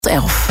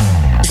11.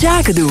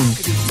 Zaken doen.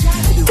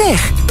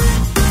 Tech.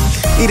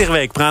 Iedere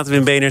week praten we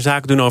in BNR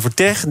Zaken doen over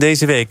tech.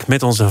 Deze week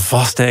met onze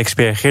vaste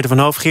expert Geerte van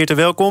Hoof. Geerte,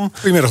 welkom.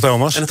 Goedemiddag,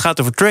 Thomas. En het gaat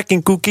over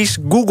tracking cookies.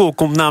 Google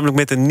komt namelijk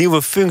met een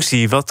nieuwe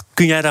functie. Wat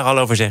kun jij daar al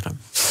over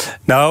zeggen?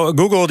 Nou,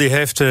 Google die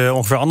heeft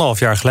ongeveer 1,5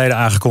 jaar geleden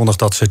aangekondigd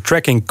dat ze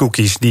tracking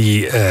cookies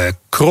die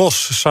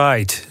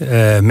cross-site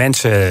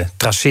mensen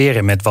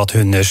traceren met wat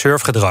hun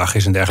surfgedrag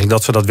is en dergelijke,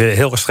 dat ze dat weer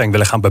heel streng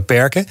willen gaan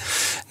beperken.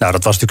 Nou,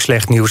 dat was natuurlijk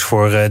slecht nieuws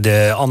voor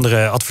de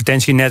andere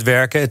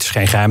advertentienetwerken. Het is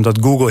geen geheim dat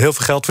Google heel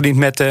veel geld verdient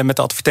met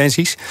de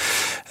advertenties.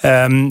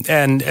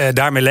 En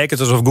daarmee leek het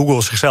alsof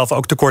Google zichzelf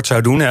ook tekort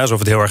zou doen, alsof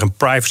het heel erg een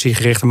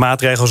privacygerichte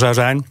maatregel zou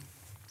zijn.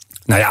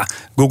 Nou ja,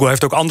 Google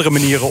heeft ook andere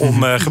manieren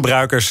om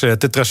gebruikers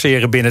te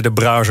traceren binnen de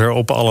browser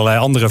op allerlei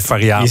andere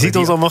variabelen. Je ziet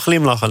ons allemaal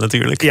glimlachen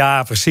natuurlijk.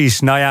 Ja, precies.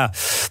 Nou ja,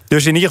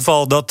 dus in ieder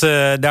geval,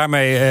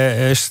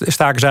 daarmee staken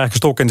ze eigenlijk een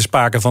stok in de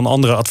spaken van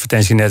andere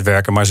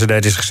advertentienetwerken, maar ze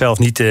deden zichzelf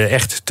niet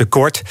echt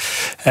tekort.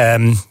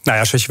 Nou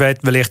ja, zoals je weet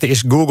wellicht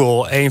is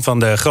Google een van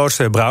de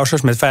grootste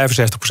browsers met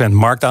 65%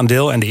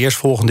 marktaandeel. En de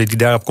eerstvolgende die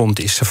daarop komt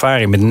is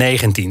Safari met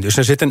 19%. Dus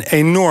er zit een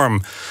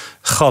enorm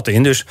gat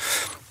in. Dus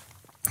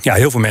ja,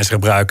 heel veel mensen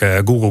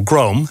gebruiken Google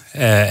Chrome.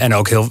 En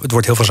ook het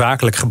wordt heel veel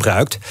zakelijk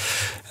gebruikt.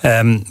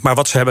 Maar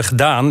wat ze hebben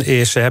gedaan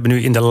is, ze hebben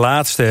nu in de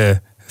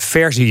laatste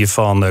versie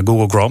van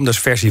Google Chrome, dat is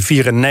versie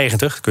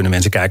 94, kunnen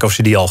mensen kijken of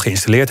ze die al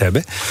geïnstalleerd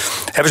hebben,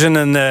 hebben ze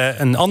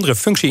een andere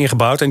functie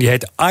ingebouwd en die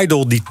heet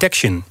Idle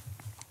Detection.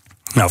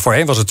 Nou,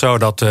 voorheen was het zo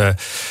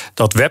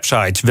dat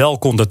websites wel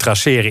konden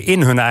traceren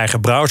in hun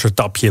eigen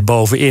browsertabje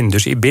bovenin,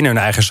 dus binnen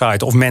hun eigen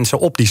site, of mensen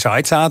op die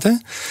site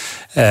zaten.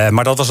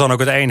 Maar dat was dan ook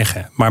het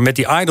enige. Maar met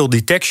die idle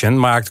detection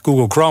maakt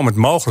Google Chrome het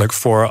mogelijk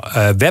voor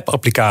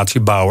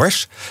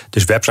webapplicatiebouwers,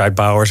 dus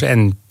websitebouwers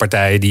en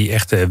partijen die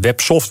echt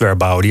websoftware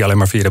bouwen, die alleen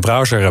maar via de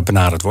browser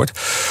benaderd wordt,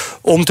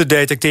 om te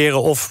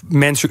detecteren of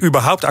mensen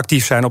überhaupt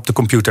actief zijn op de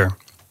computer.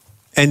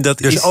 En dat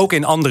dus is ook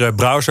in andere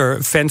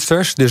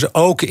browservensters, dus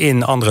ook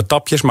in andere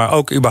tabjes, maar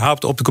ook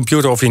überhaupt op de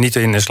computer, of je niet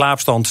in een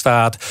slaapstand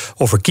staat,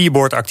 of er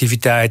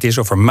keyboardactiviteit is,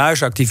 of er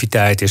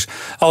muisactiviteit is,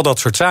 al dat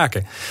soort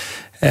zaken.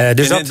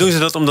 Dus doen ze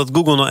dat omdat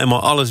Google nou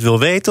eenmaal alles wil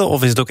weten?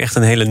 Of is het ook echt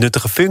een hele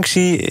nuttige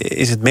functie?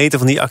 Is het meten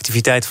van die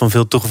activiteit van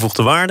veel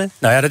toegevoegde waarde?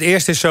 Nou ja, dat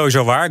eerste is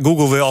sowieso waar.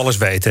 Google wil alles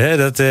weten,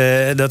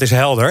 hè. Dat is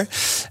helder.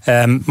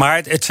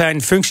 Maar het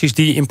zijn functies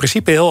die in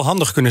principe heel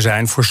handig kunnen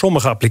zijn voor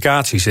sommige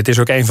applicaties. Het is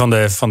ook een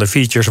van de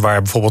features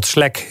waar bijvoorbeeld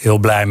Slack heel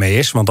blij mee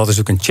is. Want dat is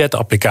ook een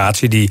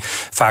chat-applicatie die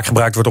vaak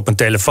gebruikt wordt op een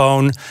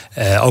telefoon.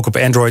 Ook op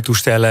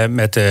Android-toestellen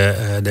met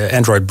de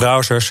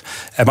Android-browsers.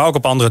 Maar ook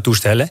op andere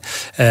toestellen.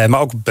 Maar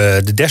ook op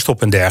de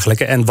desktop en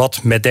dergelijke. En wat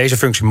met deze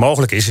functie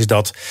mogelijk is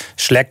dat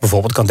Slack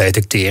bijvoorbeeld kan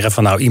detecteren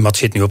van, nou, iemand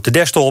zit nu op de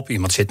desktop,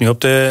 iemand zit nu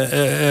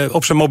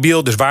op zijn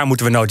mobiel, dus waar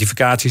moeten we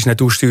notificaties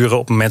naartoe sturen op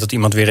het moment dat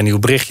iemand weer een nieuw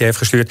berichtje heeft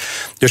gestuurd.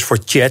 Dus voor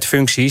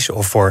chatfuncties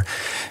of voor,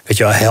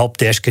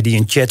 helpdesken die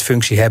een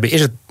chatfunctie hebben,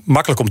 is het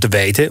makkelijk om te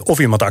weten of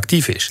iemand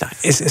actief is.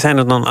 Nou, zijn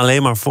er dan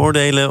alleen maar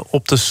voordelen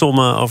op te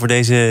sommen over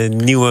deze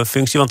nieuwe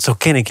functie? Want zo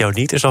ken ik jou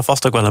niet. Er zal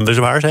vast ook wel een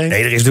bezwaar zijn. Nee,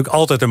 er is natuurlijk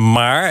altijd een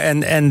maar.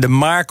 En de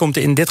maar komt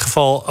in dit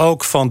geval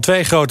ook van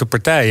 2 grote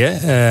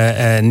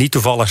partijen. Niet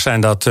toevallig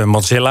zijn dat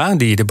Mozilla,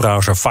 die de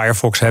browser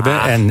Firefox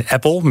hebben, en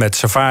Apple met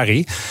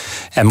Safari.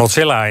 En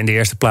Mozilla in de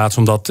eerste plaats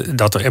omdat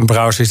dat er een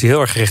browser is die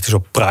heel erg gericht is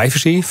op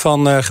privacy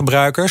van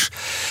gebruikers.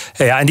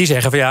 En die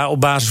zeggen van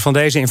op basis van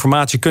deze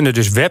informatie kunnen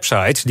dus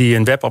websites die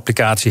een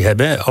webapplicatie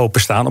hebben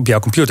openstaan op jouw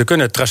computer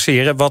kunnen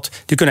traceren.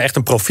 Die kunnen echt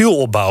een profiel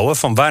opbouwen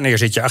van wanneer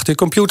zit je achter je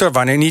computer,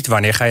 wanneer niet,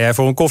 wanneer ga jij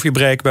voor een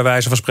koffiebreak bij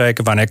wijze van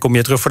spreken, wanneer kom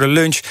je terug voor de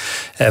lunch,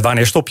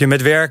 wanneer stop je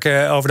met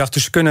werken overdag.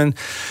 Dus ze kunnen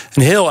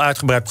een heel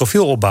uitgebreid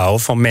profiel opbouwen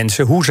van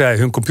mensen, hoe zij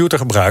hun computer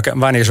gebruiken en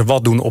wanneer ze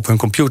wat doen op hun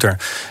computer.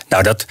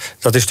 Nou, dat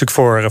is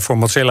natuurlijk voor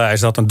Mozilla is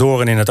dat een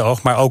doorn in het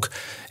oog, maar ook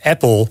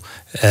Apple.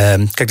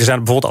 Kijk, er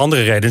zijn bijvoorbeeld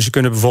andere redenen. Ze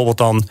kunnen bijvoorbeeld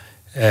dan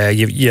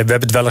we hebben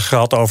het wel eens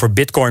gehad over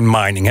bitcoin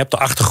mining. Op de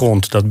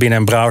achtergrond dat binnen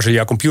een browser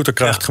jouw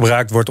computerkracht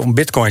gebruikt wordt om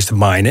bitcoins te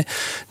minen.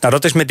 Nou,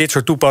 dat is met dit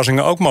soort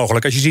toepassingen ook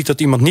mogelijk. Als je ziet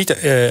dat iemand niet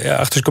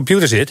achter zijn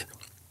computer zit,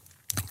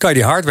 kan je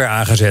die hardware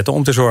aan gaan zetten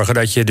om te zorgen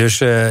dat je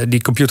dus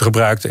die computer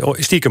gebruikt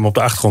stiekem op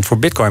de achtergrond voor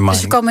bitcoin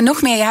mining. Dus er komen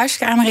nog meer je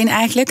huiskamer in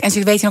eigenlijk. En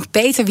ze weten nog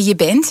beter wie je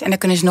bent. En dan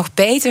kunnen ze nog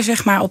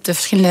beter op de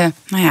verschillende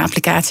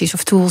applicaties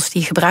of tools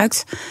die je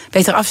gebruikt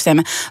beter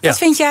afstemmen. Wat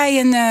vind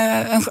jij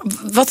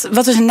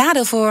wat is een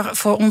nadeel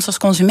voor ons als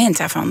consument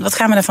daarvan? Wat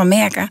gaan we daarvan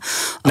merken?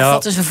 Of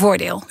wat is een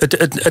voordeel?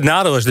 Het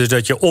nadeel is dus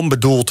dat je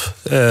onbedoeld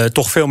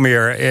toch veel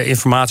meer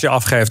informatie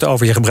afgeeft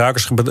over je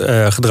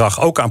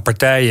gebruikersgedrag. Ook aan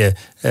partijen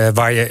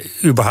waar je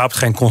überhaupt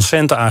geen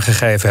consent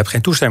aangegeven hebt,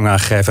 geen toestemming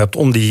aangegeven hebt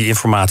om die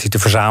informatie te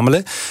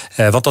verzamelen.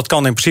 Want dat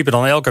kan in principe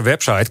dan elke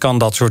website kan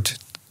dat soort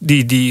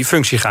die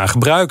functie gaan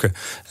gebruiken.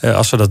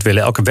 Als ze dat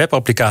willen. Elke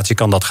webapplicatie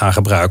kan dat gaan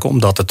gebruiken,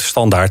 omdat het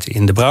standaard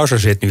in de browser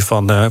zit nu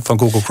van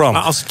Google Chrome.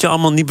 Maar als het je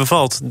allemaal niet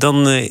bevalt,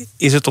 dan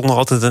is het toch nog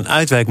altijd een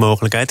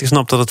uitwijkmogelijkheid. Ik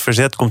snap dat het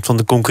verzet komt van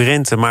de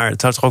concurrenten, maar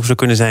het zou toch ook zo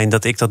kunnen zijn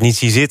dat ik dat niet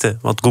zie zitten,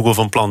 wat Google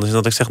van plan is. En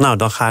dat ik zeg, nou,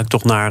 dan ga ik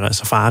toch naar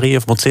Safari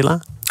of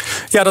Mozilla?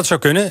 Ja, dat zou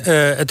kunnen.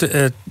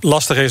 Het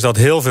lastige is dat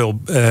heel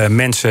veel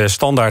mensen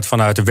standaard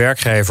vanuit de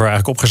werkgever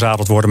eigenlijk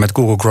opgezadeld worden met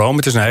Google Chrome.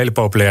 Het is een hele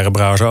populaire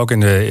browser, ook in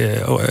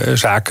de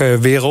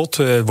zakenwereld.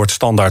 Wordt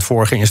standaard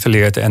voor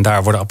geïnstalleerd en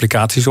daar worden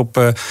applicaties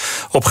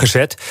op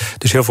gezet.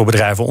 Dus heel veel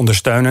bedrijven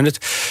ondersteunen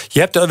het. Je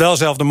hebt wel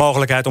zelf de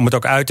mogelijkheid om het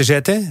ook uit te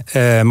zetten.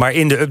 Maar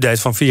in de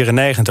update van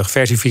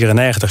versie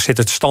 94 zit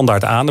het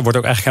standaard aan. Er wordt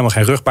ook eigenlijk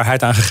helemaal geen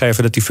rugbaarheid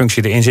aangegeven dat die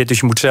functie erin zit. Dus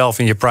je moet zelf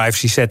in je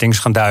privacy settings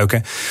gaan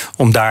duiken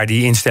om daar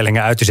die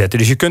instellingen uit te zetten.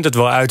 Dus je kunt het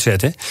wel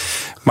uitzetten,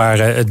 maar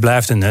het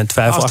blijft een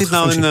twijfelachtige functie.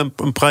 Als dit nou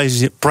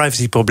een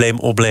privacyprobleem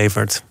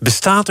oplevert,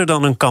 bestaat er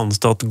dan een kans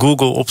dat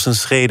Google op zijn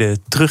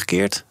schreden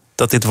terugkeert?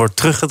 Dat dit wordt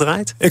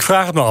teruggedraaid? Ik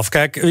vraag het me af.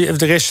 Kijk,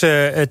 er is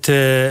het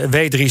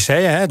W3C,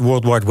 het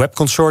World Wide Web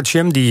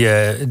Consortium,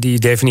 die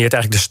definieert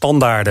eigenlijk de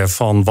standaarden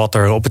van wat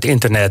er op het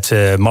internet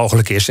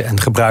mogelijk is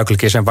en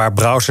gebruikelijk is en waar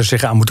browsers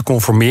zich aan moeten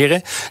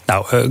conformeren.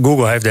 Nou,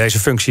 Google heeft deze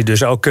functie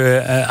dus ook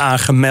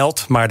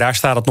aangemeld, maar daar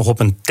staat het nog op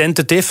een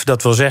tentative.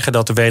 Dat wil zeggen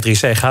dat de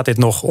W3C gaat dit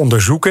nog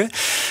onderzoeken.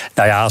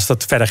 Nou ja, als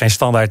dat verder geen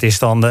standaard is,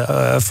 dan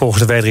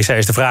volgens de W3C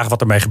is de vraag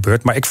wat ermee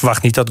gebeurt. Maar ik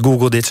verwacht niet dat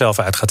Google dit zelf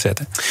uit gaat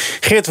zetten.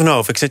 Geert van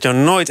Hoof, ik zet jou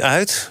nooit uit.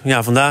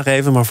 Ja, vandaag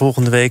even, maar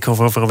volgende week of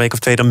over een week of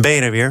twee, dan ben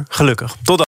je er weer. Gelukkig. Tot dan.